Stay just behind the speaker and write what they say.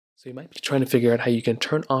So you might be trying to figure out how you can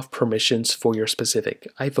turn off permissions for your specific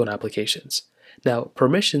iPhone applications. Now,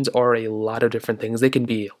 permissions are a lot of different things. They can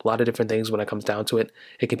be a lot of different things when it comes down to it.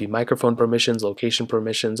 It can be microphone permissions, location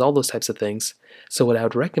permissions, all those types of things. So what I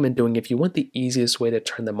would recommend doing if you want the easiest way to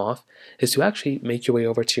turn them off is to actually make your way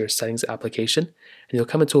over to your settings application, and you'll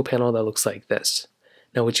come into a panel that looks like this.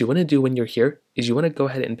 Now what you want to do when you're here is you want to go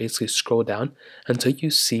ahead and basically scroll down until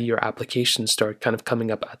you see your applications start kind of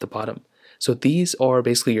coming up at the bottom. So these are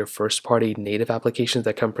basically your first party native applications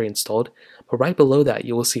that come pre-installed, but right below that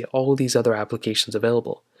you will see all these other applications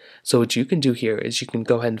available. So what you can do here is you can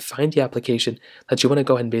go ahead and find the application that you want to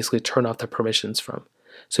go ahead and basically turn off the permissions from.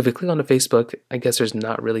 So if we click on the Facebook, I guess there's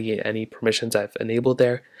not really any permissions I've enabled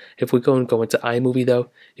there. If we go into iMovie though,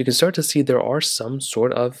 you can start to see there are some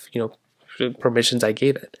sort of, permissions I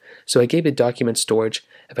gave it. So I gave it document storage.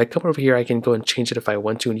 If I come over here, I can go and change it if I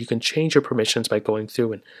want to, and you can change your permissions by going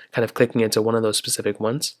through and kind of clicking into one of those specific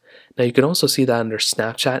ones. Now you can also see that under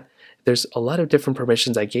Snapchat, there's a lot of different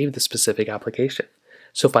permissions I gave this specific application.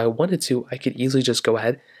 So if I wanted to, I could easily just go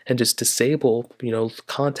ahead and just disable,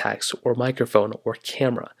 contacts or microphone or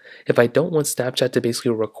camera. If I don't want Snapchat to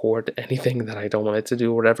basically record anything that I don't want it to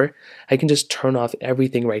do or whatever, I can just turn off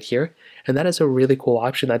everything right here. And that is a really cool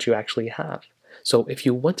option that you actually have. So if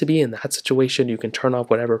you want to be in that situation, you can turn off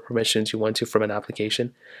whatever permissions you want to from an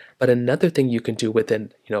application. But another thing you can do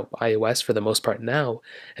within, iOS for the most part now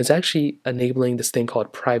is actually enabling this thing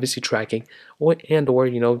called privacy tracking or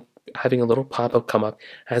having a little pop-up come up,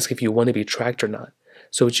 ask if you want to be tracked or not.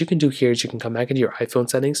 So what you can do here is you can come back into your iPhone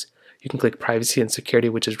settings, you can click privacy and security,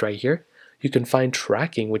 which is right here. You can find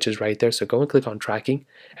tracking, which is right there. So go and click on tracking,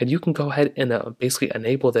 and you can go ahead and basically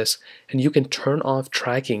enable this, and you can turn off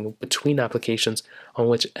tracking between applications on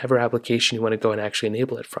whichever application you want to go and actually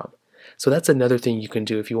enable it from. So that's another thing you can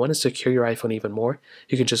do. If you want to secure your iPhone even more,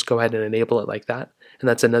 you can just go ahead and enable it like that, and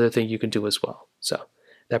that's another thing you can do as well. So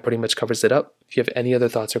that pretty much covers it up. If you have any other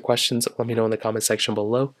thoughts or questions, let me know in the comment section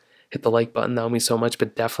below. Hit the like button, that would mean so much,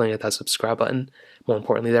 but definitely hit that subscribe button. More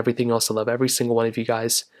importantly than everything else, I love every single one of you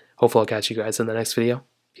guys. Hopefully I'll catch you guys in the next video.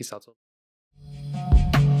 Peace out.